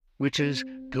witches,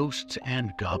 ghosts,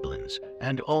 and goblins,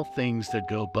 and all things that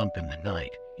go bump in the night.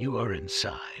 You are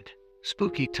inside.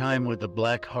 Spooky Time with the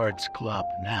Black Hearts Club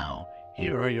now.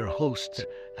 Here are your hosts,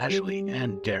 Ashley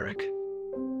and Derek.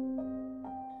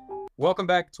 Welcome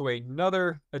back to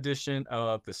another edition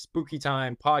of the Spooky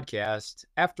Time podcast.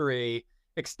 After a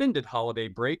extended holiday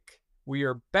break, we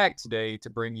are back today to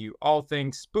bring you all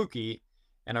things spooky,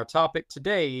 and our topic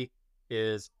today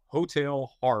is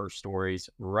hotel horror stories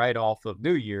right off of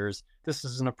New Year's. This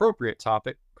is an appropriate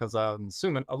topic because I'm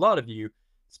assuming a lot of you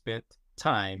spent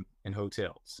time in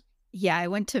hotels. Yeah, I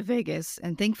went to Vegas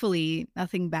and thankfully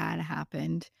nothing bad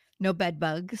happened. No bed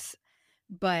bugs.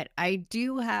 But I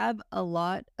do have a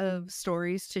lot of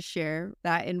stories to share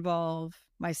that involve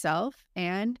myself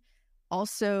and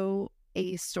also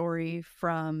a story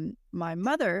from my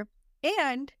mother.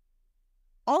 And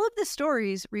all of the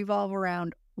stories revolve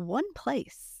around one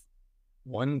place.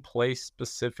 One place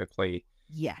specifically.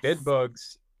 Yes. Bed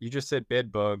bugs. You just said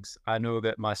bed bugs. I know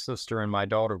that my sister and my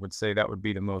daughter would say that would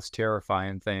be the most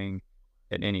terrifying thing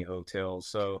at any hotel.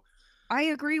 So I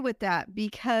agree with that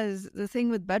because the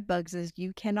thing with bed bugs is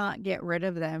you cannot get rid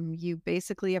of them. You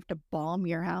basically have to bomb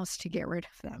your house to get rid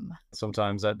of them.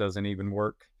 sometimes that doesn't even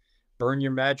work. Burn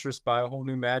your mattress, buy a whole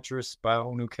new mattress, buy a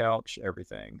whole new couch,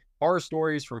 everything. Horror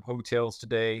stories from hotels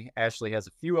today. Ashley has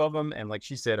a few of them, and like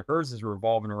she said, hers is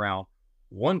revolving around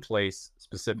one place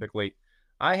specifically.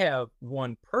 I have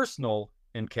one personal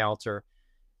encounter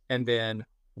and then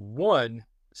one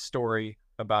story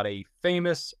about a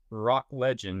famous rock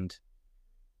legend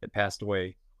that passed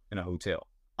away in a hotel.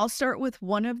 I'll start with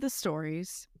one of the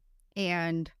stories,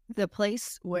 and the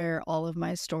place where all of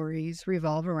my stories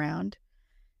revolve around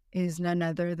is none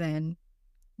other than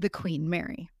the Queen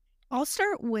Mary. I'll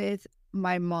start with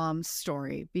my mom's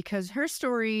story because her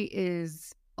story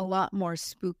is a lot more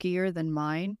spookier than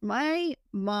mine. My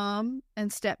mom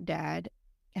and stepdad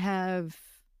have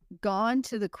gone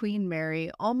to the Queen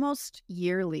Mary almost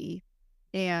yearly,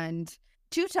 and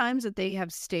 2 times that they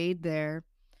have stayed there.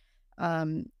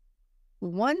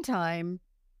 One time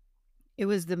it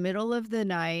was the middle of the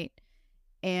night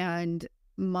and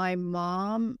my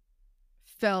mom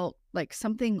felt like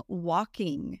something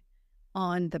walking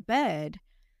on the bed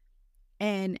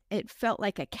and it felt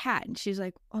like a cat. And she's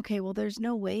like, okay, well, there's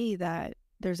no way that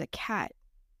there's a cat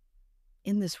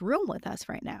in this room with us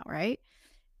right now, right?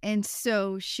 And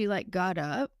so she got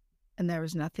up and there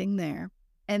was nothing there.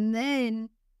 And then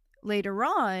later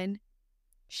on,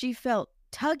 she felt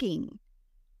tugging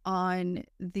on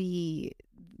the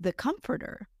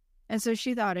comforter. And so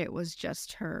she thought it was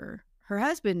just her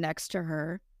husband next to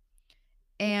her.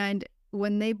 And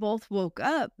when they both woke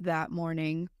up that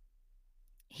morning,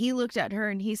 he looked at her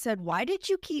and he said, "Why did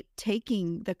you keep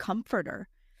taking the comforter?"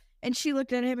 And she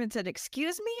looked at him and said,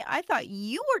 "Excuse me? I thought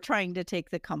you were trying to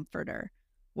take the comforter."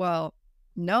 Well,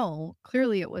 no,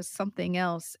 clearly it was something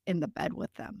else in the bed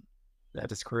with them.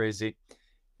 That is crazy.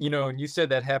 You know, and you said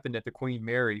that happened at the Queen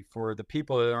Mary. For the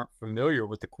people that aren't familiar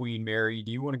with the Queen Mary,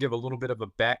 do you want to give a little bit of a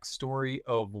backstory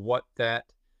of what that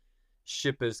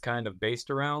ship is kind of based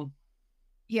around?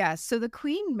 Yeah, so the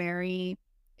Queen Mary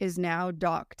is now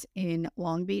docked in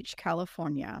Long Beach,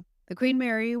 California. The Queen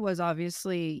Mary was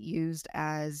obviously used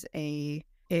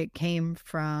it came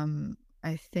from,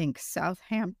 I think,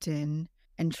 Southampton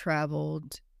and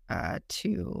traveled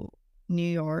to New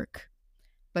York.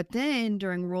 But then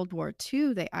during World War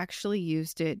II, they actually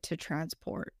used it to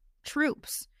transport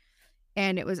troops.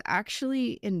 And it was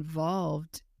actually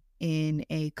involved in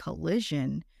a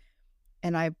collision.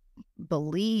 And I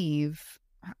believe,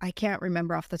 I can't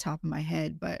remember off the top of my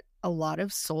head, but a lot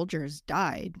of soldiers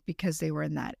died because they were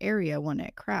in that area when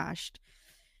it crashed.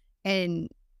 And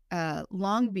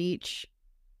Long Beach,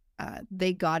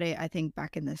 they got it, I think,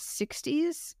 back in the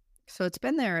 60s. So it's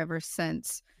been there ever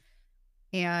since.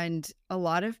 And a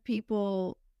lot of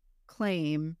people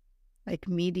claim, like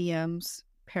mediums,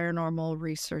 paranormal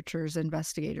researchers,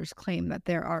 investigators claim that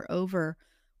there are over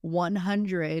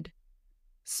 100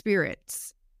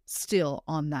 spirits still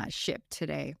on that ship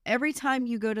today. Every time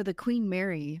you go to the Queen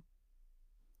Mary,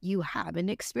 you have an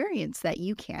experience that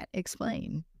you can't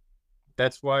explain.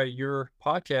 That's why your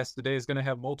podcast today is going to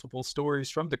have multiple stories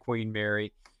from the Queen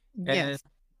Mary. And Yes.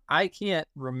 I can't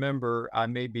remember, I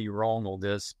may be wrong on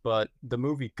this, but the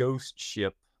movie Ghost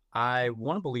Ship, I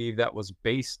want to believe that was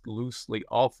based loosely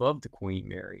off of the Queen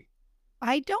Mary.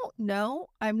 I don't know.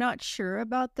 I'm not sure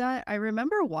about that. I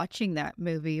remember watching that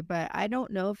movie, but I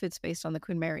don't know if it's based on the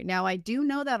Queen Mary. Now, I do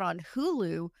know that on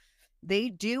Hulu, they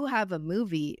do have a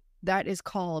movie that is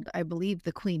called, I believe,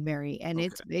 The Queen Mary, and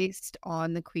it's based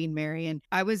on the Queen Mary. And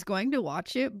I was going to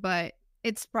watch it, but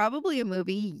It's probably a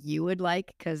movie you would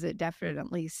like because it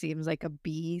definitely seems like a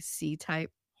B, C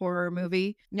type horror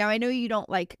movie. Now, I know you don't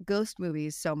like ghost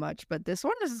movies so much, but this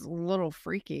one is a little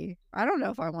freaky. I don't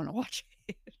know if I want to watch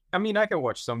it. I mean, I can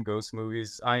watch some ghost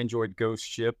movies. I enjoyed Ghost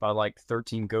Ship. I like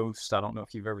 13 Ghosts. I don't know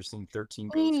if you've ever seen 13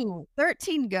 Ghosts. Ooh,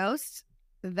 13 Ghosts.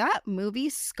 That movie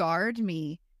scarred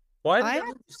me. Why did that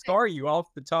movie scar you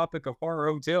off the topic of horror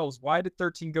hotels? Why did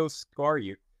 13 Ghosts scar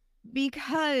you?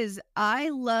 Because I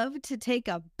love to take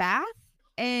a bath,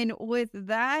 and with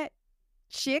that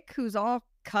chick who's all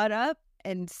cut up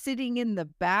and sitting in the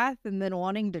bath and then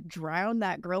wanting to drown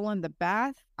that girl in the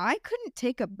bath, I couldn't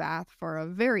take a bath for a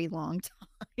very long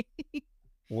time.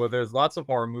 Well, there's lots of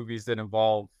horror movies that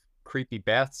involve creepy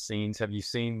bath scenes. Have you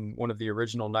seen one of the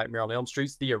original Nightmare on Elm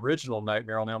Streets? The original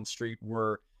Nightmare on Elm Street,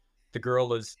 where the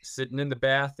girl is sitting in the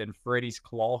bath and Freddy's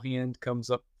claw hand comes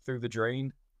up through the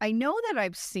drain. I know that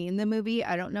I've seen the movie.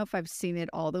 I don't know if I've seen it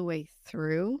all the way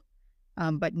through,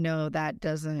 but no, that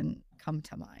doesn't come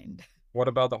to mind. What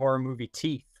about the horror movie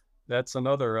Teeth? That's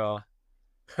another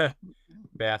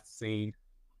bath scene.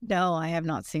 No, I have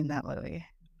not seen that movie.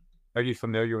 Are you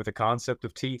familiar with the concept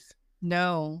of teeth?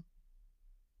 No.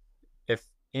 If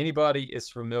anybody is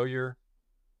familiar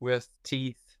with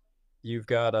teeth, you've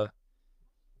got to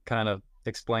kind of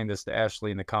explain this to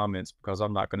Ashley in the comments, because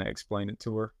I'm not going to explain it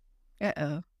to her.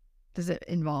 Uh-oh. Does it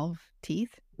involve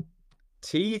teeth?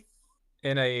 Teeth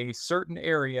in a certain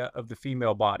area of the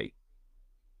female body.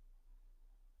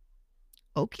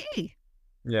 Okay.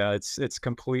 Yeah, it's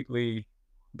completely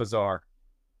bizarre.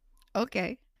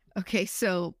 Okay. Okay,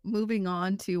 so moving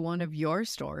on to one of your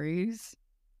stories.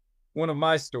 One of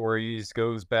my stories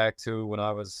goes back to when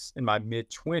I was in my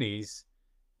mid-20s,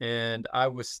 and I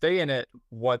was staying at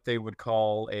what they would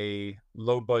call a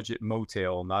low-budget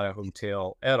motel, not a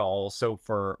hotel at all. So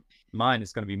for mine,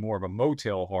 it's going to be more of a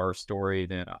motel horror story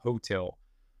than a hotel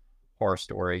horror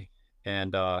story.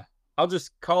 And I'll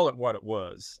just call it what it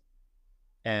was.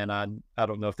 And I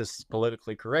don't know if this is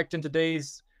politically correct in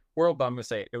today's world, but I'm going to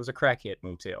say it was a crackhead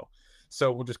motel.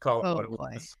 So we'll just call it what it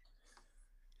was.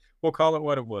 We'll call it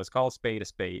what it was. Call a spade a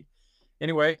spade.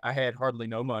 Anyway, I had hardly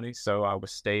no money, so I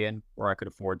was staying where I could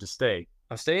afford to stay.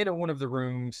 I stayed in one of the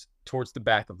rooms towards the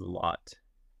back of the lot,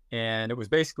 and it was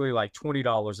basically like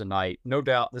 $20 a night. No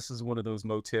doubt this is one of those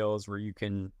motels where you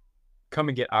can come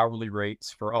and get hourly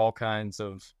rates for all kinds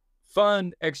of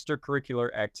fun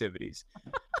extracurricular activities.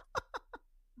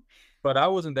 But I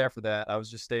wasn't there for that. I was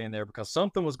just staying there because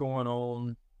something was going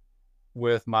on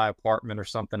with my apartment or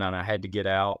something, and I had to get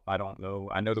out. I don't know.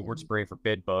 I know the word spray for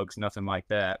bed bugs, nothing like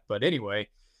that. But anyway,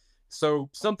 so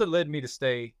something led me to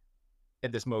stay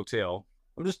at this motel.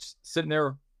 I'm just sitting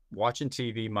there watching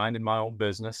TV, minding my own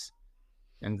business,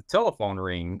 and the telephone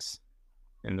rings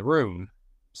in the room.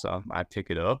 So I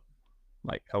pick it up,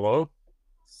 like, hello?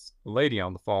 It's a lady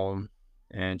on the phone,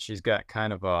 and she's got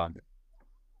kind of a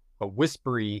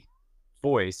whispery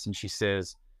voice, and she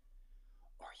says,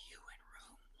 "Are you in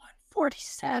room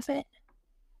 147?"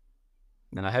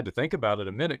 And I had to think about it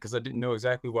a minute because I didn't know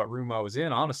exactly what room I was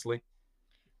in, honestly.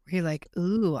 You're like,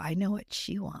 ooh, I know what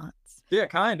she wants. Yeah,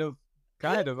 kind of.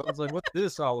 I was like, what's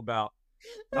this all about?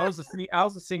 I was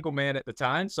a single man at the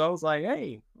time, so I was like,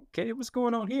 hey, okay, what's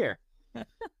going on here?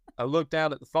 I looked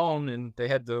out at the phone, and they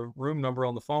had the room number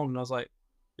on the phone, and I was like,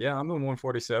 yeah, I'm in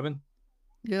 147.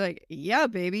 You're like, yeah,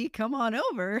 baby, come on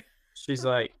over. She's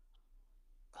like,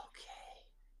 okay.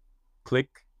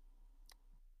 Click.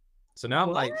 So now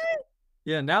I'm like,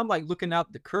 now I'm like looking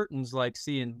out the curtains, like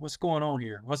seeing what's going on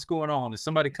here. What's going on? Is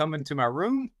somebody coming to my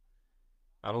room?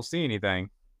 I don't see anything.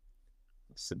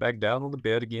 Sit back down on the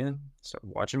bed again. Start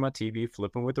watching my TV,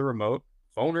 flipping with the remote.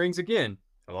 Phone rings again.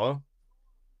 Hello?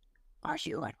 Are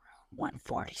you in room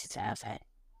 147?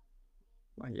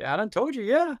 Well, yeah, I done told you,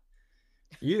 yeah.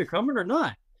 You either coming or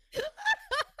not.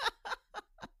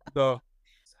 So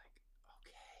it's like,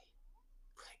 okay.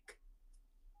 Click.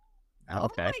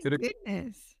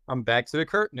 I'm back to the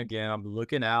curtain again. I'm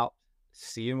looking out,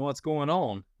 seeing what's going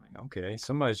on. Like, okay,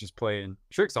 somebody's just playing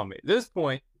tricks on me. At this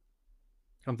point,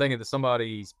 I'm thinking that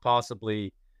somebody's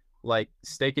possibly like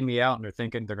staking me out, and they're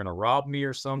thinking they're gonna rob me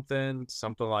or something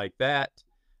like that.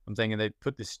 I'm thinking they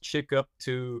put this chick up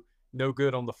to no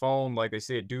good on the phone. Like they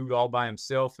say, a dude all by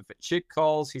himself. If a chick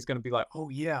calls, he's gonna be like, oh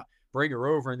yeah, bring her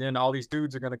over, and then all these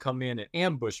dudes are gonna come in and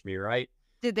ambush me, right?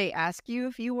 Did they ask you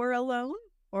if you were alone,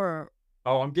 or?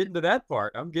 Oh, I'm getting to that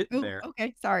part. I'm getting there.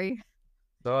 Okay, sorry.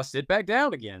 So I sit back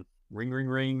down again. Ring, ring,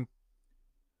 ring.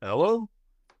 Hello? Room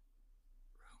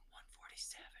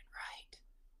 147,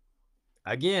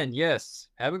 right? Again, yes.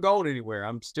 Haven't gone anywhere.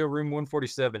 I'm still room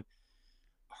 147.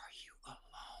 Are you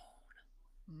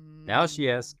alone? Now she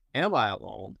asks, am I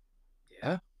alone?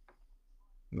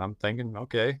 And I'm thinking,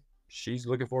 okay, she's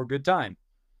looking for a good time.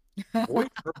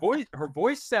 Her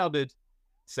voice sounded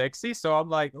sexy. So I'm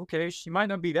like, okay, she might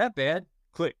not be that bad.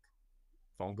 Click.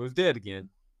 Phone goes dead again.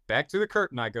 Back to the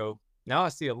curtain I go. Now I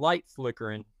see a light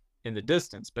flickering in the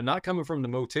distance, but not coming from the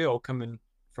motel, coming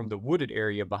from the wooded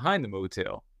area behind the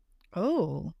motel.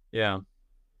 Oh. Yeah.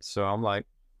 So I'm like,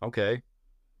 okay,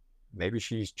 maybe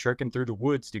she's trekking through the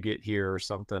woods to get here or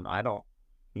something. I don't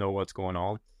know what's going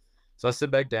on. So I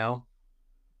sit back down.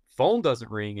 Phone doesn't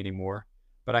ring anymore,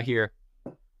 but I hear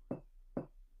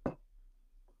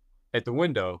at the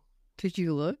window. Did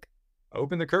you look? I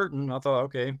opened the curtain. I thought,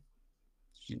 okay,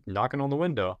 she's knocking on the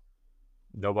window.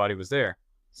 Nobody was there.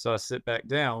 So I sit back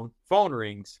down. Phone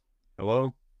rings.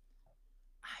 Hello?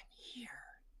 I'm here.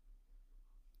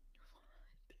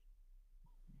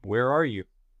 Where are you?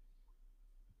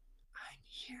 I'm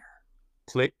here.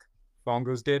 Click. Phone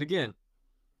goes dead again.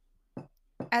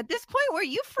 At this point, were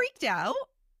you freaked out?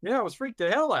 Yeah, I was freaked the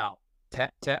hell out.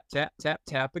 Tap, tap, tap, tap,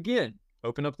 tap again.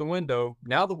 Open up the window.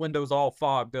 Now the window's all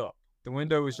fogged up. The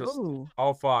window is just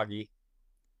all foggy,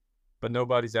 but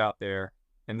nobody's out there.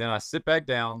 And then I sit back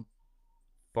down.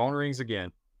 Phone rings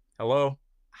again. Hello?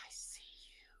 I see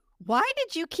you. Why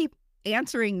did you keep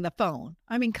answering the phone?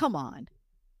 I mean, come on.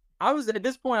 At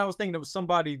this point, I was thinking it was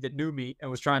somebody that knew me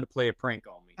and was trying to play a prank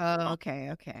on me. Oh,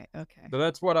 okay. So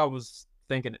that's what I was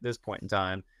thinking at this point in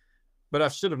time. But I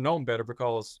should have known better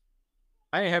because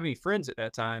I didn't have any friends at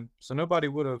that time. So nobody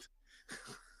would have.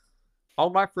 All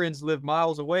my friends live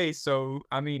miles away. So,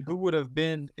 I mean, who would have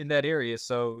been in that area?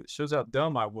 So it shows how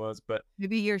dumb I was. But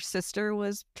maybe your sister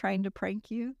was trying to prank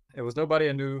you. It was nobody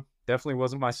I knew. Definitely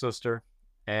wasn't my sister.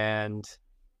 And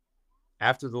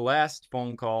after the last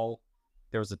phone call,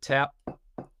 there was a tap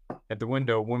at the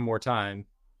window one more time.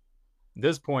 At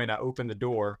this point, I opened the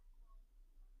door.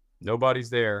 Nobody's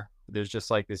there. There's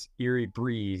just like this eerie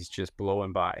breeze just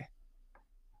blowing by.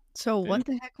 So what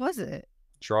the heck was it?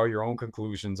 Draw your own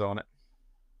conclusions on it.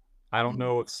 I don't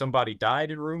know if somebody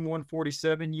died in room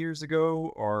 147 years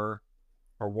ago or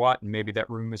what. Maybe that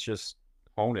room is just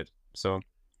haunted. So.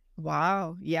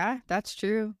 Wow. Yeah, that's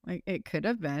true. It could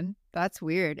have been. That's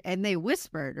weird. And they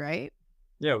whispered, right?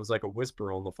 Yeah, it was like a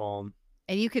whisper on the phone.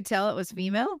 And you could tell it was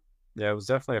female? Yeah, it was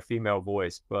definitely a female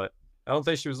voice, but I don't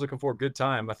think she was looking for a good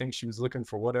time. I think she was looking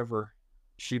for whatever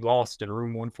she lost in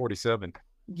room 147.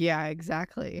 Yeah,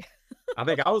 exactly. I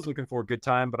think I was looking for a good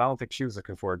time, but I don't think she was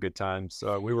looking for a good time.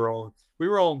 So we were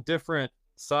on different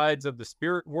sides of the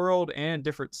spirit world and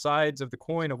different sides of the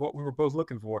coin of what we were both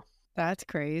looking for. That's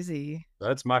crazy.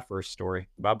 That's my first story.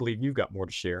 But I believe you've got more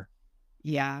to share.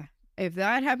 Yeah. If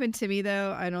that happened to me,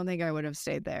 though, I don't think I would have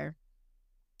stayed there.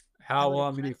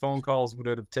 How many phone calls would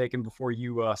it have taken before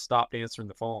you stopped answering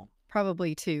the phone?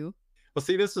 Probably 2. Well,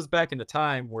 see, this was back in the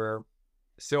time where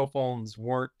cell phones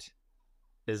weren't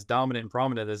as dominant and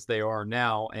prominent as they are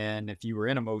now. And if you were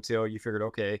in a motel, you figured,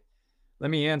 okay,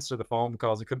 let me answer the phone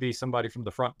because it could be somebody from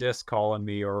the front desk calling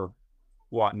me or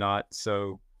whatnot.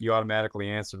 So you automatically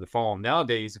answer the phone.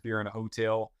 Nowadays, if you're in a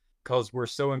hotel, because we're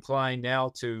so inclined now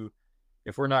to,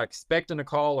 if we're not expecting a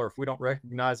call or if we don't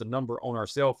recognize a number on our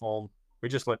cell phone, we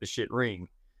just let the shit ring.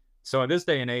 So in this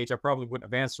day and age, I probably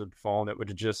wouldn't have answered the phone. It would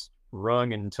have just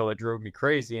rung until it drove me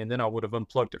crazy. And then I would have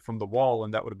unplugged it from the wall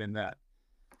and that would have been that.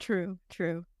 True.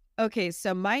 Okay,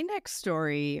 so my next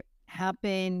story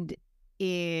happened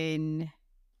in,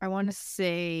 I want to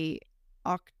say,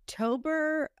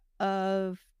 October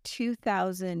of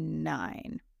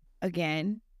 2009.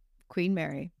 Again, Queen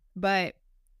Mary. But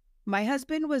my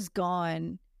husband was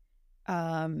gone.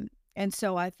 And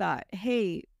so I thought,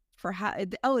 hey,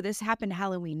 this happened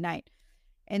Halloween night.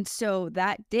 And so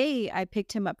that day I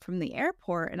picked him up from the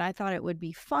airport and I thought it would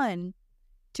be fun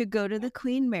to go to the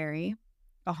Queen Mary,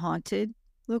 a haunted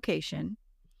location.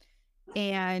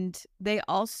 And they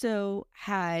also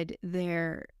had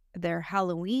their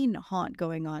Halloween haunt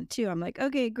going on too. I'm like,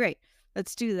 okay, great.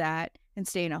 Let's do that and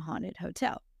stay in a haunted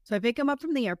hotel. So I pick him up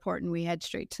from the airport and we head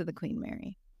straight to the Queen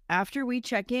Mary. After we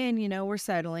check in, we're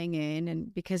settling in,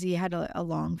 and because he had a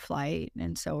long flight.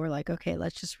 And so we're like, okay,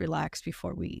 let's just relax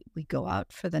before we go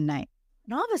out for the night.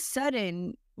 And all of a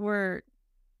sudden we're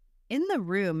in the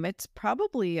room. It's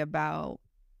probably about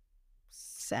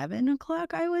 7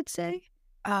 o'clock, I would say.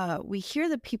 We hear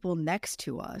the people next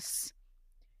to us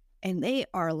and they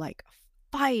are like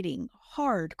fighting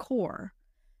hardcore,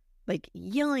 like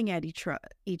yelling at each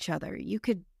other. You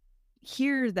could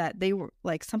hear that they were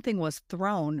like, something was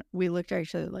thrown. We looked at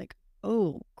each other like,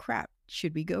 oh crap,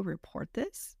 should we go report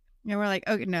this? And we're like,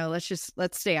 okay, no,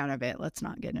 let's stay out of it. Let's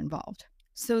not get involved.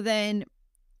 So then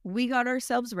we got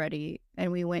ourselves ready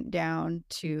and we went down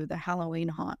to the Halloween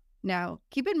haunt. Now,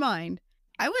 keep in mind,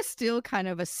 I was still kind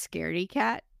of a scaredy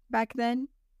cat back then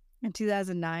in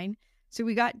 2009. So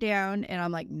we got down and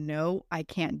I'm like, no, I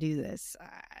can't do this.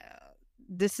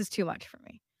 This is too much for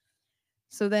me.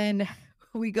 So then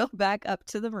we go back up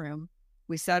to the room.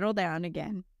 We settle down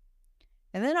again.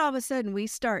 And then all of a sudden we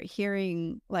start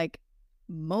hearing like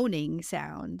moaning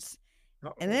sounds.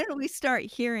 And then we start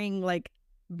hearing like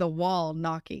the wall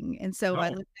knocking. And so I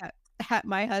looked at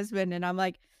my husband and I'm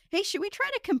like, hey, should we try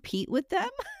to compete with them?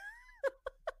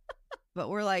 But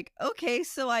we're like, okay,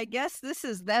 so I guess this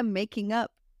is them making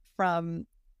up from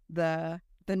the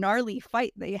gnarly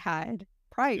fight they had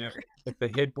prior. Yeah. If the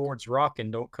headboard's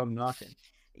rocking, don't come knocking.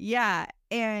 Yeah.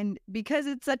 And because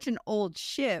it's such an old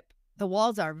ship, the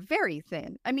walls are very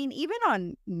thin. I mean, even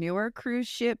on newer cruise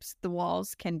ships, the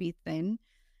walls can be thin,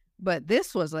 but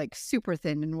this was like super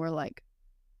thin. And we're like,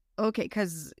 okay,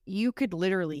 because you could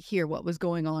literally hear what was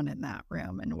going on in that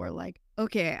room. And we're like,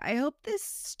 okay, I hope this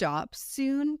stops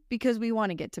soon because we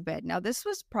want to get to bed. Now, this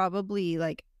was probably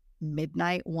like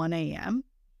midnight, 1 a.m.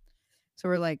 So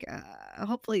we're like,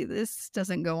 hopefully this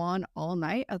doesn't go on all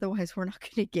night. Otherwise, we're not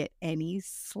going to get any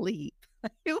sleep.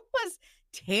 It was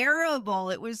terrible.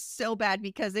 It was so bad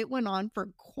because it went on for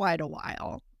quite a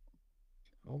while.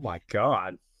 Oh my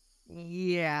God.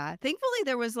 Yeah. Thankfully,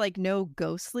 there was like no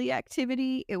ghostly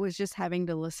activity. It was just having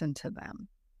to listen to them.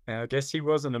 I guess he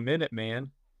wasn't a minute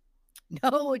man.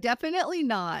 No, definitely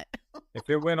not. If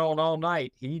it went on all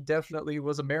night, he definitely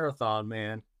was a marathon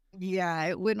man. Yeah,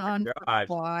 it went on for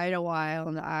quite a while.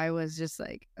 And I was just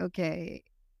like, okay.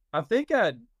 I think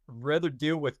I'd rather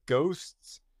deal with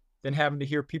ghosts than having to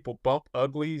hear people bump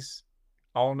uglies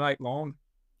all night long.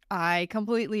 I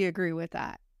completely agree with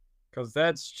that. Because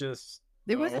that's just...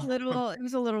 It was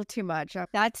a little too much.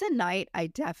 That's a night I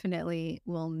definitely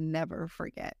will never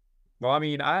forget. Well, I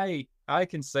mean, I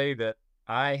can say that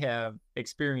I have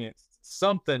experienced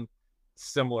something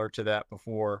similar to that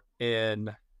before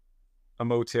in a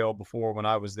motel before when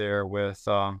I was there with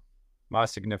my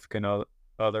significant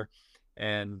other.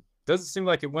 And doesn't seem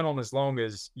like it went on as long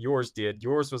as yours did.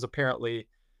 Yours was apparently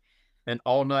an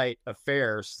all-night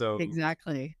affair. So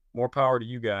exactly. More power to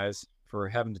you guys for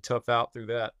having to tough out through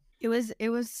that. It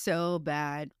was so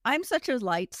bad. I'm such a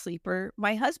light sleeper.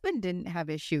 My husband didn't have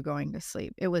issue going to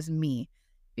sleep. It was me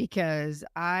because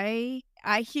I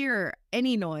hear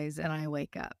any noise and I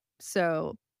wake up.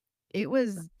 So it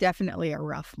was definitely a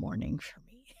rough morning for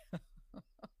me.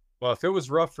 Well, if it was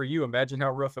rough for you, imagine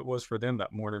how rough it was for them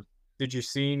that morning. Did you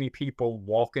see any people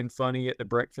walking funny at the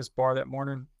breakfast bar that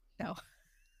morning? No.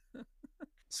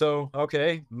 So,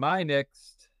 okay, my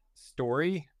next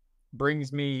story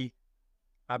brings me,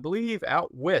 I believe, out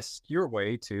west your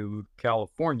way to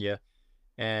California.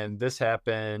 And this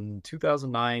happened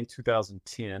 2009,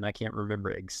 2010. I can't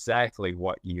remember exactly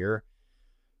what year.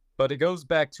 But it goes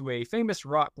back to a famous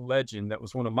rock legend that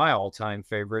was one of my all-time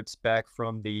favorites back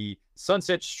from the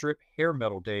Sunset Strip hair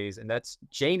metal days, and that's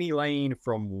Janie Lane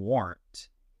from Warrant.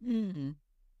 Mm-hmm.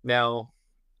 Now,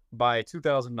 by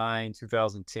 2009,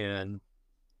 2010,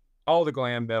 all the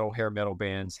glam metal, hair metal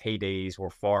bands' heydays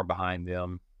were far behind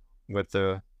them. With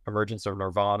the emergence of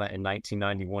Nirvana in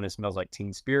 1991, It Smells Like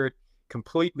Teen Spirit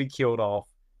completely killed off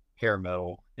hair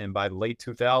metal. And by the late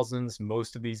 2000s,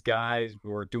 most of these guys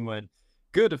were doing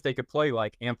good if they could play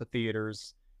like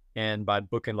amphitheaters and by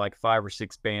booking like 5 or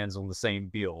 6 bands on the same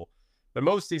bill. But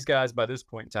most of these guys by this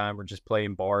point in time were just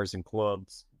playing bars and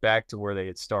clubs back to where they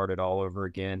had started all over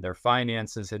again. Their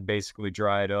finances had basically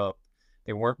dried up.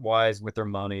 They weren't wise with their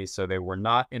money, so they were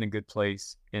not in a good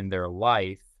place in their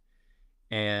life.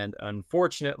 And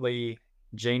unfortunately,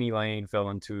 Janie Lane fell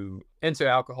into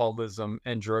alcoholism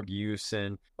and drug use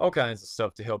and all kinds of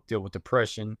stuff to help deal with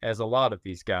depression, as a lot of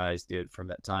these guys did from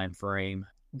that time frame.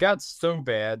 Got so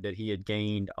bad that he had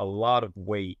gained a lot of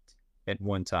weight at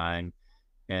one time,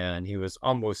 and he was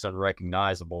almost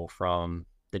unrecognizable from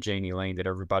the Janie Lane that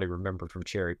everybody remembered from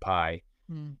Cherry Pie.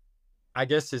 I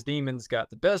guess his demons got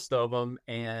the best of him,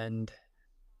 and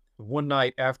one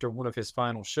night after one of his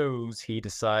final shows, he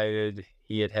decided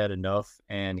he had had enough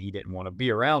and he didn't want to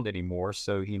be around anymore.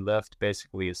 So he left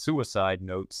basically a suicide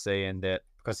note saying that,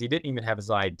 because he didn't even have his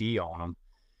ID on him,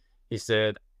 he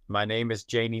said, "My name is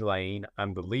Janie Lane.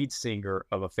 I'm the lead singer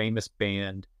of a famous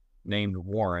band named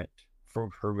Warrant for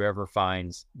whoever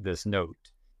finds this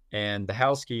note." And the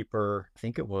housekeeper, I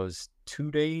think it was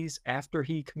 2 days after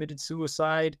he committed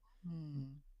suicide,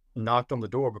 knocked on the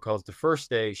door, because the first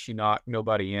day she knocked,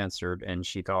 nobody answered, and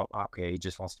she thought, okay, he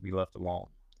just wants to be left alone.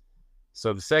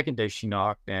 So the second day she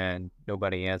knocked and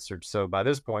nobody answered. So by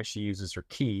this point, she uses her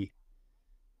key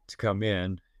to come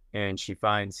in, and she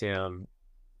finds him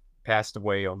passed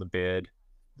away on the bed,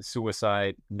 the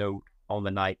suicide note on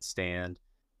the nightstand,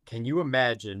 Can you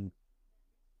imagine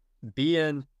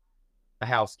being a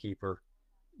housekeeper,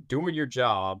 doing your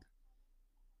job,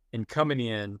 and coming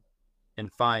in and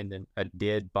finding a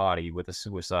dead body with a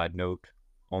suicide note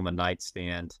on the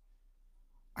nightstand?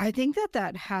 I think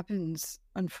that happens,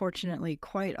 unfortunately,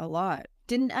 quite a lot.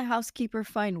 Didn't a housekeeper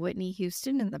find Whitney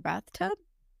Houston in the bathtub?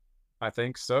 I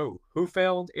think so. Who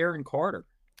found Aaron Carter?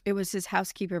 It was his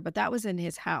housekeeper, but that was in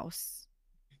his house.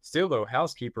 Still, though,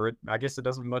 housekeeper, I guess it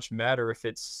doesn't much matter if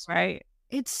it's... Right.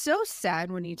 It's so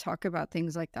sad when you talk about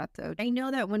things like that, though. I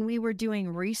know that when we were doing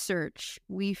research,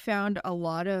 we found a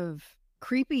lot of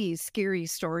creepy, scary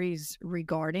stories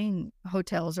regarding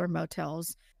hotels or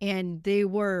motels, and they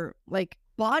were like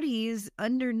bodies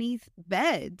underneath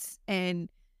beds, and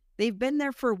they've been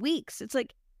there for weeks. It's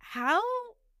like, how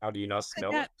How do you not could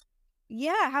smell that, it?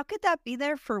 yeah, how could that be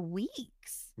there for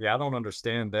weeks? Yeah, I don't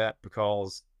understand that,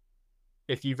 because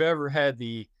if you've ever had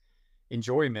the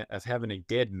enjoyment of having a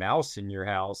dead mouse in your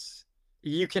house,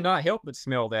 you cannot help but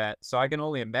smell that. So I can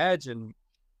only imagine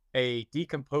a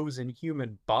decomposing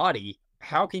human body.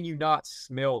 How can you not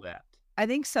smell that? I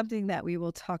think something that we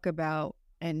will talk about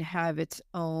and have its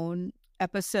own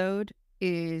episode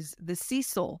is the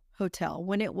Cecil Hotel.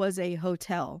 When it was a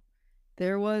hotel,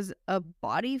 there was a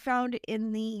body found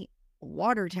in the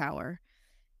water tower,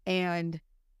 and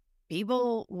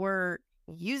people were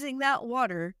using that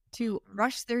water to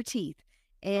brush their teeth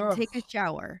and Ugh, take a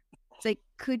shower. It's like,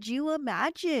 could you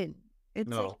imagine? It's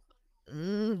like,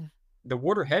 no. ugh. The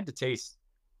water had to taste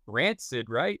rancid,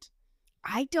 right?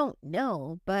 I don't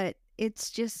know, but it's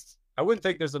just, I wouldn't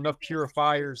think there's enough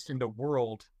purifiers in the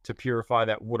world to purify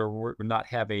that water where it would not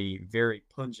have a very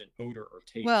pungent odor or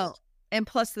taste. well, and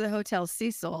plus the Hotel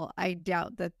Cecil, I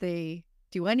doubt that they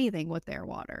do anything with their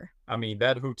water. I mean,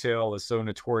 that hotel is so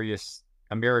notorious.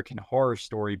 American Horror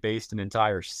Story based an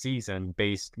entire season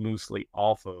based loosely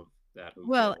off of that hotel.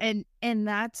 Well, and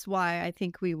that's why I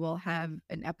think we will have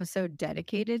an episode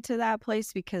dedicated to that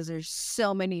place, because there's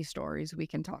so many stories we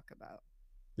can talk about.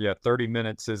 Yeah, 30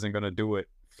 minutes isn't going to do it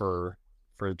for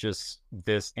just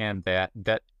this and that.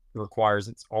 That requires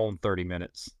its own 30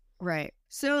 minutes. Right.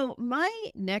 So my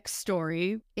next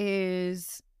story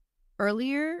is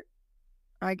earlier.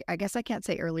 I guess I can't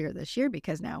say earlier this year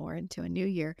because now we're into a new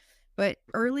year, but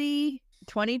early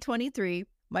 2023,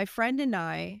 my friend and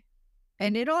I,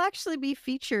 and it'll actually be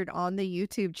featured on the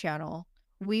YouTube channel,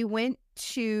 we went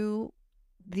to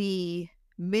the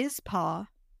Mizpah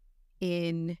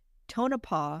in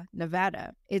Tonopah,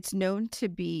 Nevada. It's known to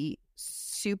be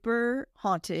super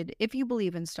haunted, if you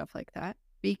believe in stuff like that,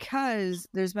 because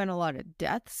there's been a lot of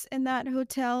deaths in that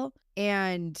hotel,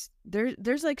 and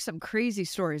there's like some crazy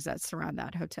stories that surround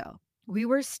that hotel. We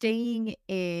were staying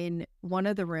in one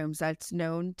of the rooms that's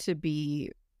known to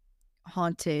be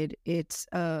haunted. It's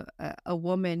a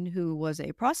woman who was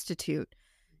a prostitute.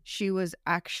 She was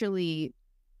actually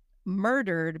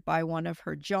murdered by one of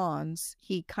her Johns.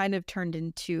 He kind of turned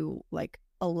into like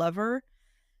a lover,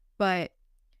 but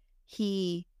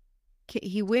he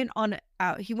went on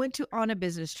a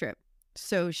business trip.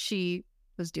 So she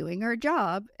was doing her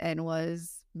job and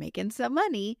was making some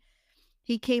money.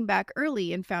 He came back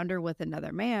early and found her with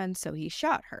another man, so he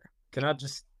shot her. Can I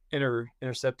just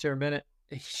intercept here a minute?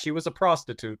 She was a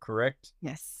prostitute, correct?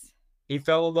 Yes. He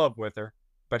fell in love with her,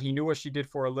 but he knew what she did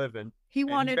for a living. He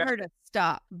wanted her to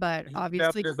stop, but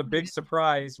obviously There's a big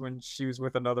surprise when she was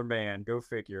with another man. Go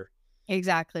figure.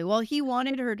 Exactly. Well, he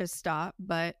wanted her to stop,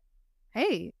 but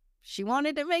hey, she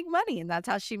wanted to make money, and that's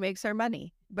how she makes her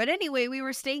money. But anyway, we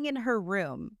were staying in her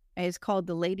room. It's called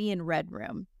the Lady in Red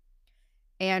room.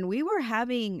 And we were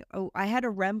having, I had a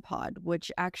REM pod,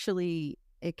 which actually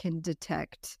it can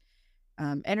detect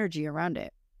energy around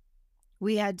it.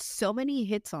 We had so many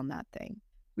hits on that thing.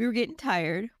 We were getting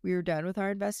tired. We were done with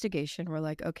our investigation. We're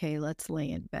like, okay, let's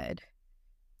lay in bed.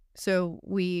 So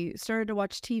we started to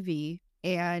watch TV,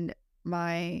 and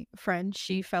my friend,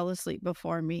 she fell asleep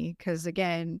before me because,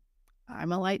 again,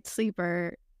 I'm a light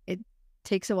sleeper. It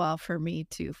takes a while for me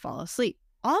to fall asleep.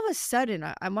 All of a sudden,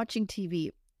 I'm watching TV,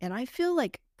 and I feel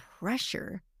like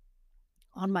pressure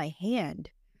on my hand.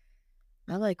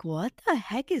 I'm like, what the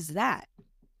heck is that?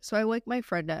 So I wake my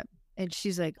friend up, and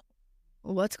she's like,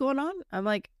 what's going on? I'm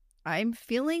like, I'm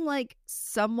feeling like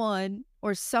someone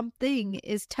or something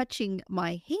is touching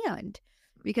my hand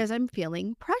because I'm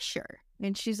feeling pressure.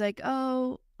 And she's like,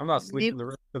 oh. I'm not sleeping the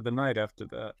rest of the night after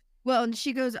that. Well, and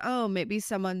she goes, oh, maybe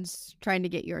someone's trying to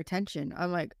get your attention.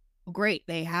 I'm like, great,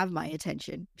 they have my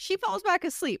attention. She falls back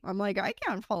asleep. I'm like, I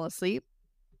can't fall asleep.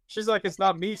 She's like, it's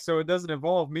not me, so it doesn't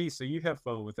involve me, so you have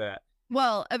fun with that.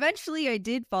 Well, eventually I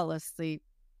did fall asleep,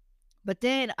 but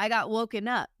then I got woken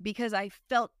up because I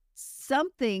felt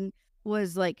something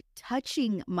was like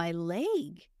touching my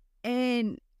leg,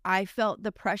 and I felt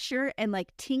the pressure and like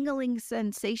tingling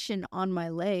sensation on my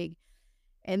leg.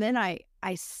 And then I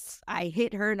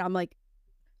hit her and I'm like,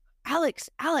 Alex,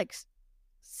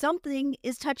 something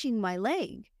is touching my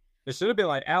leg. It should have been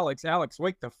like, Alex,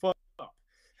 wake the fuck up.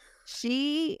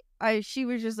 She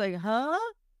was just like, huh?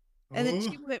 And then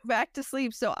she went back to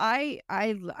sleep. So I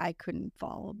couldn't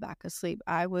fall back asleep.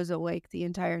 I was awake the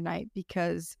entire night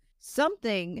because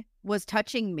something was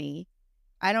touching me.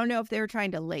 I don't know if they were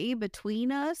trying to lay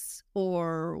between us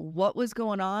or what was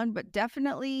going on, but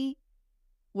definitely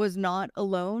was not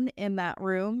alone in that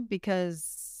room because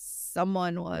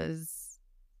someone was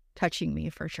touching me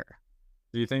for sure.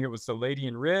 Do you think it was the lady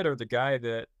in red or the guy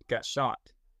that got shot?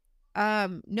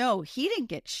 No, he didn't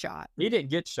get shot. He didn't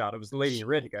get shot. It was the lady in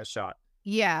red that got shot.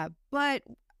 Yeah, but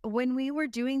when we were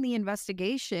doing the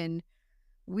investigation,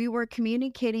 we were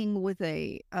communicating with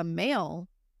a male.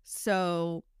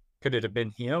 So could it have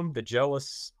been him, the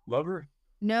jealous lover?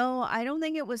 No, I don't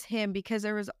think it was him because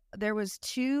there was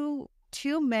two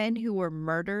men who were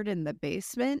murdered in the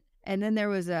basement, and then there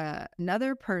was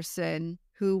another person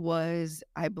who was,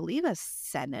 I believe, a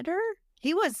senator.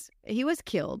 He was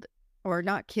killed, or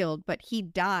not killed, but he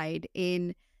died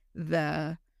in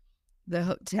the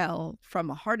hotel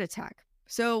from a heart attack.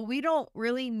 So we don't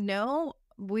really know.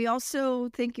 We also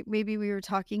think maybe we were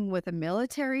talking with a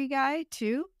military guy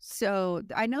too. So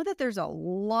I know that there's a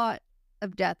lot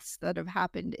of deaths that have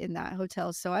happened in that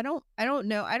hotel. So I don't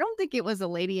know. I don't think it was a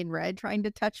lady in red trying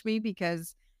to touch me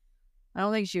because I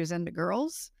don't think she was into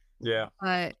girls. Yeah.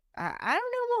 But I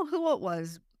don't know who it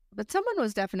was, but someone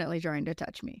was definitely trying to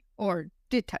touch me or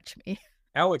did touch me.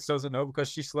 Alex doesn't know because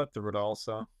she slept through it all,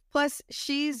 so. Plus,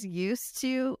 she's used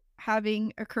to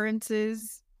having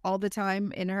occurrences all the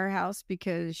time in her house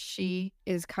because she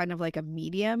is kind of like a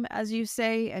medium, as you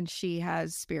say, and she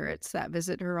has spirits that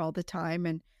visit her all the time,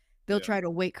 and they'll try to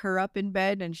wake her up in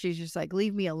bed, and she's just like,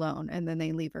 leave me alone, and then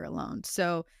they leave her alone.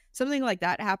 So something like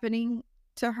that happening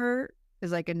to her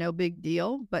is like a no big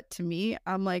deal, but to me,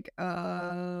 I'm like,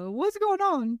 what's going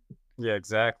on? Yeah,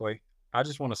 exactly. I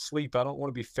just want to sleep. I don't want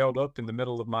to be filled up in the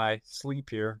middle of my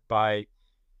sleep here by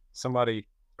somebody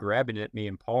grabbing at me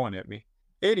and pawing at me.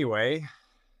 Anyway,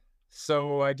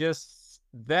 so I guess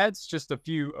that's just a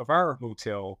few of our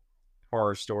hotel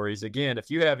horror stories. Again, if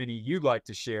you have any you'd like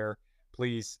to share,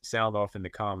 please sound off in the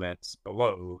comments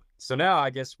below. So now I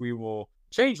guess we will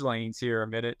change lanes here a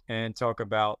minute and talk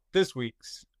about this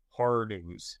week's horror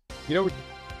news. You know,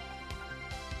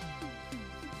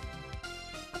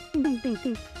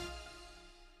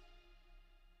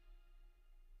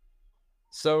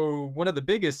 so one of the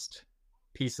biggest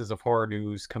pieces of horror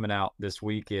news coming out this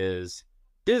week is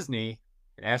Disney,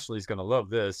 and Ashley's going to love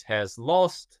this, has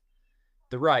lost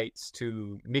the rights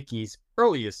to Mickey's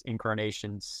earliest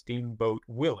incarnation, Steamboat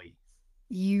Willie.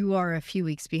 You are a few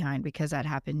weeks behind because that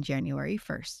happened January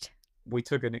 1st. We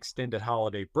took an extended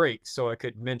holiday break, so I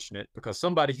couldn't mention it because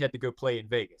somebody had to go play in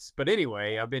Vegas. But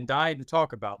anyway, I've been dying to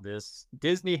talk about this.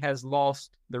 Disney has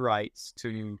lost the rights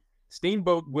to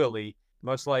Steamboat Willie,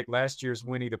 much like last year's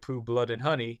Winnie the Pooh Blood and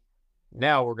Honey.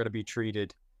 Now we're going to be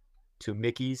treated to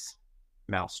Mickey's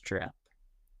Mousetrap.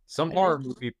 Some horror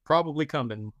movie probably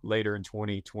coming later in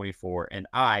 2024, and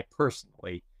I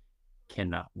personally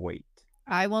cannot wait.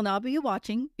 I will not be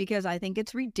watching because I think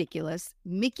it's ridiculous.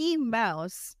 Mickey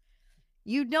Mouse,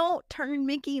 you don't turn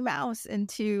Mickey Mouse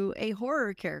into a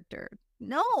horror character.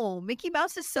 No, Mickey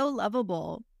Mouse is so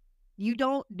lovable. You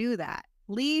don't do that.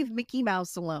 Leave Mickey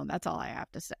Mouse alone. That's all I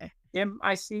have to say.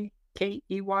 Mickey,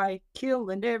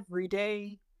 killing every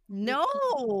day.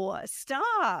 No,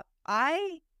 stop.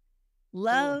 I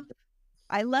love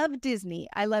Disney.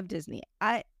 I love Disney.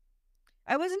 I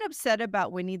wasn't upset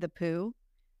about Winnie the Pooh,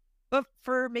 but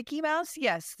for Mickey Mouse,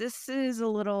 yes, this is a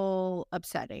little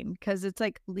upsetting because it's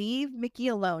like, leave Mickey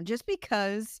alone. Just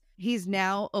because he's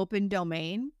now open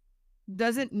domain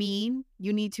doesn't mean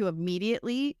you need to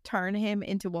immediately turn him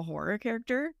into a horror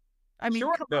character. I mean,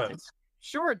 sure it does.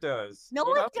 Sure it does. No,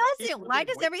 it doesn't. Why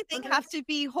does everything have to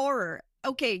be horror?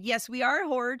 Okay, yes, we are a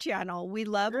horror channel. We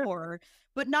love horror,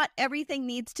 but not everything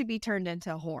needs to be turned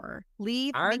into horror.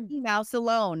 Leave Mickey Mouse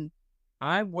alone.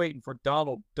 I'm waiting for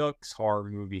Donald Duck's horror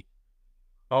movie.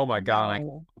 Oh my God,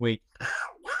 No. wait.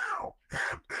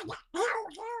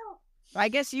 I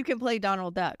guess you can play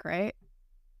Donald Duck, right?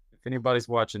 If anybody's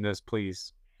watching this,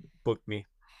 please book me.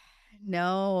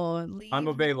 No, I'm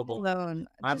available. Alone.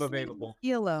 I'm Just available.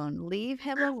 Leave him alone. Leave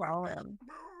him alone.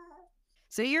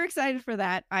 So you're excited for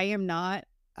that. I am not.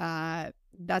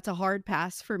 That's a hard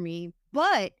pass for me.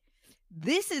 But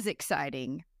this is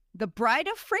exciting. The Bride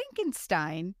of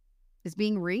Frankenstein is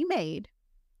being remade.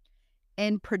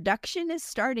 and production is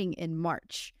starting in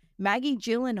March. Maggie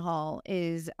Gyllenhaal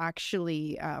is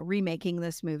actually remaking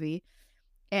this movie,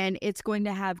 and it's going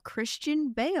to have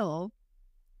Christian Bale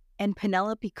and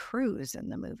Penelope Cruz in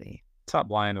the movie. Top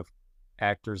line of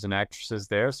actors and actresses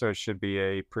there, so it should be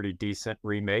a pretty decent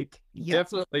remake. Yep.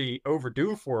 Definitely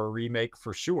overdue for a remake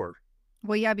for sure.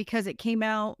 Well, yeah, because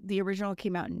the original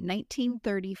came out in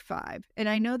 1935. And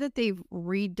I know that they've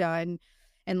redone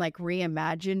and like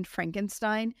reimagined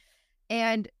Frankenstein.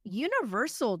 And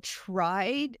Universal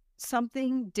tried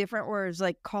something different where it's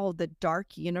like called the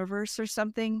Dark Universe or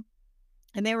something.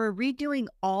 And they were redoing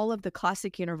all of the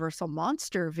classic Universal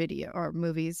monster video or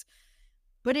movies,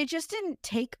 but it just didn't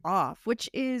take off, which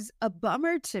is a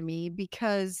bummer to me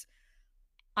because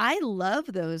I love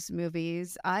those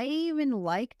movies. I even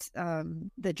liked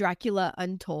the Dracula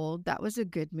Untold. That was a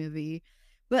good movie.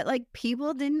 But like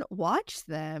people didn't watch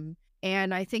them.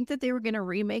 And I think that they were going to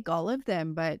remake all of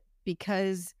them. But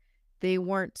because they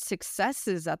weren't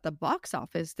successes at the box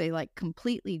office, they like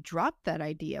completely dropped that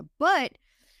idea. But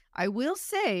I will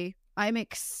say I'm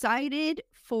excited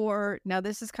for, now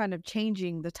this is kind of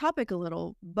changing the topic a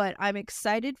little, but I'm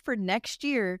excited for next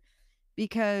year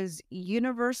because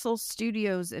Universal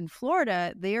Studios in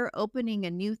Florida, they are opening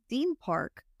a new theme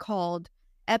park called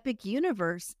Epic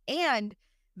Universe, and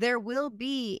there will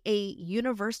be a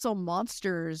Universal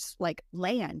Monsters like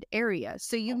land area.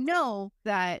 So you know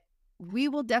that we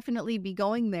will definitely be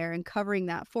going there and covering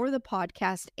that for the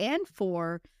podcast and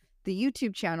for the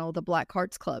YouTube channel, the Black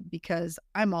Hearts Club, because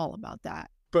I'm all about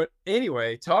that. But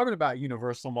anyway, talking about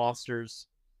Universal Monsters,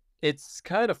 it's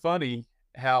kind of funny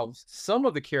how some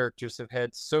of the characters have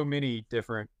had so many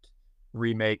different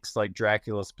remakes, like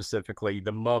Dracula specifically,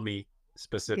 the Mummy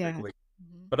specifically,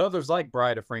 but others like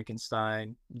Bride of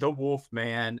Frankenstein, the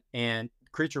Wolfman, and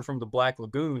Creature from the Black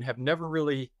Lagoon have never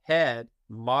really had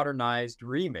modernized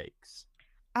remakes.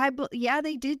 Yeah,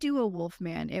 they did do a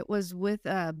Wolfman. It was with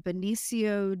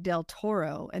Benicio del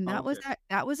Toro, and that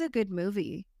was a good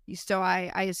movie. So I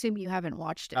assume you haven't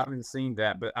watched it. I haven't seen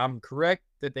that, but I'm correct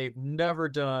that they've never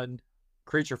done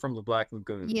Creature from the Black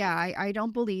Lagoon. Yeah, I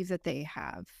don't believe that they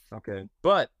have. Okay.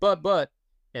 But,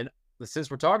 and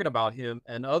since we're talking about him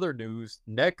and other news,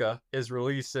 NECA is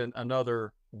releasing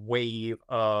another wave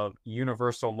of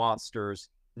Universal Monsters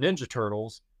Ninja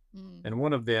Turtles. And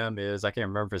one of them is, I can't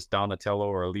remember if it's Donatello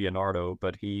or Leonardo,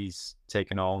 but he's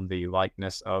taken on the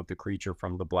likeness of the creature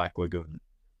from the Black Lagoon.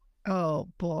 Oh,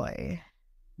 boy.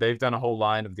 They've done a whole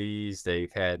line of these.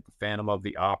 They've had Phantom of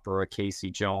the Opera,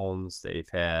 Casey Jones. They've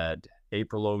had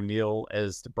April O'Neil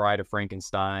as the Bride of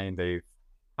Frankenstein.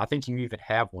 I think you even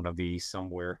have one of these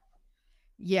somewhere.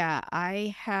 Yeah,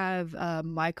 I have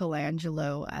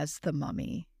Michelangelo as the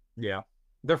Mummy. Yeah.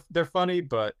 They're funny,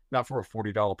 but not for a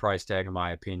 $40 price tag, in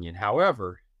my opinion.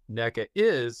 However, NECA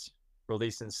is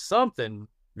releasing something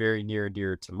very near and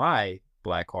dear to my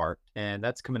black heart, and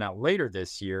that's coming out later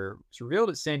this year. It was revealed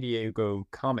at San Diego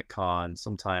Comic-Con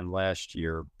sometime last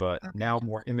year, but now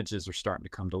more images are starting to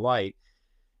come to light.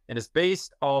 And it's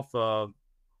based off of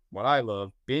what I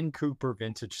love, Ben Cooper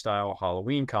vintage-style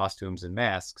Halloween costumes and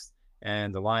masks.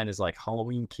 And the line is like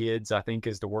Halloween Kids, I think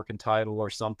is the working title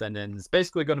or something. And it's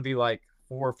basically going to be like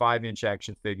 4 or 5 inch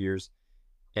action figures,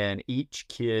 and each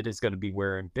kid is going to be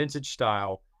wearing vintage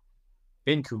style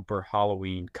Ben Cooper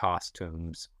Halloween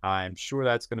costumes. I'm sure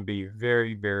that's going to be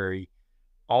very, very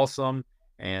awesome.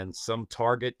 And some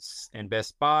Targets and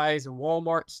Best Buys and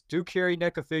Walmarts do carry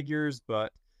NECA figures,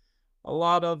 but a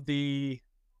lot of the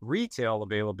retail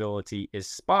availability is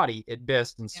spotty at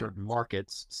best in certain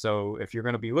markets. So if you're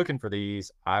going to be looking for these,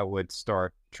 I would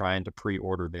start trying to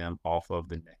pre-order them off of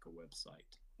the NECA website.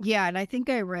 Yeah, and I think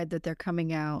I read that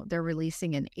they're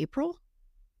releasing in April.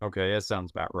 Okay, that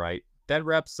sounds about right. That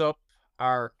wraps up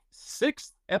our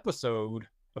 6th episode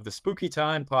of the Spooky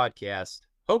Time podcast.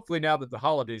 Hopefully now that the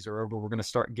holidays are over, we're going to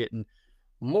start getting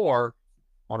more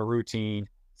on a routine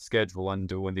schedule and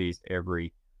doing these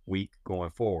every week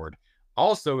going forward.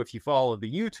 Also, if you follow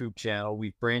the YouTube channel,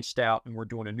 we've branched out and we're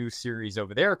doing a new series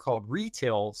over there called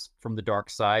Retails from the Dark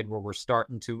Side, where we're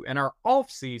starting to, in our off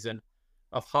season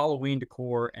of Halloween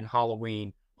decor and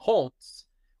Halloween haunts,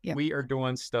 we are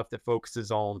doing stuff that focuses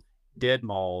on dead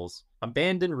malls,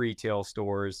 abandoned retail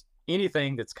stores,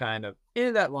 anything that's kind of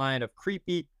in that line of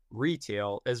creepy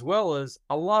retail, as well as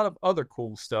a lot of other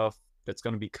cool stuff that's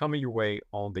going to be coming your way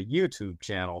on the YouTube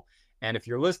channel. And if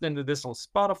you're listening to this on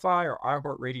Spotify or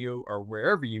iHeartRadio or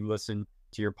wherever you listen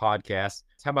to your podcast,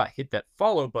 how about hit that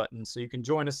follow button so you can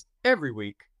join us every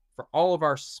week for all of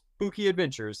our spooky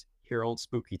adventures here on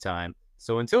Spooky Time.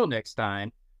 So until next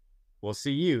time, we'll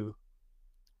see you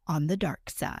on the dark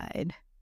side.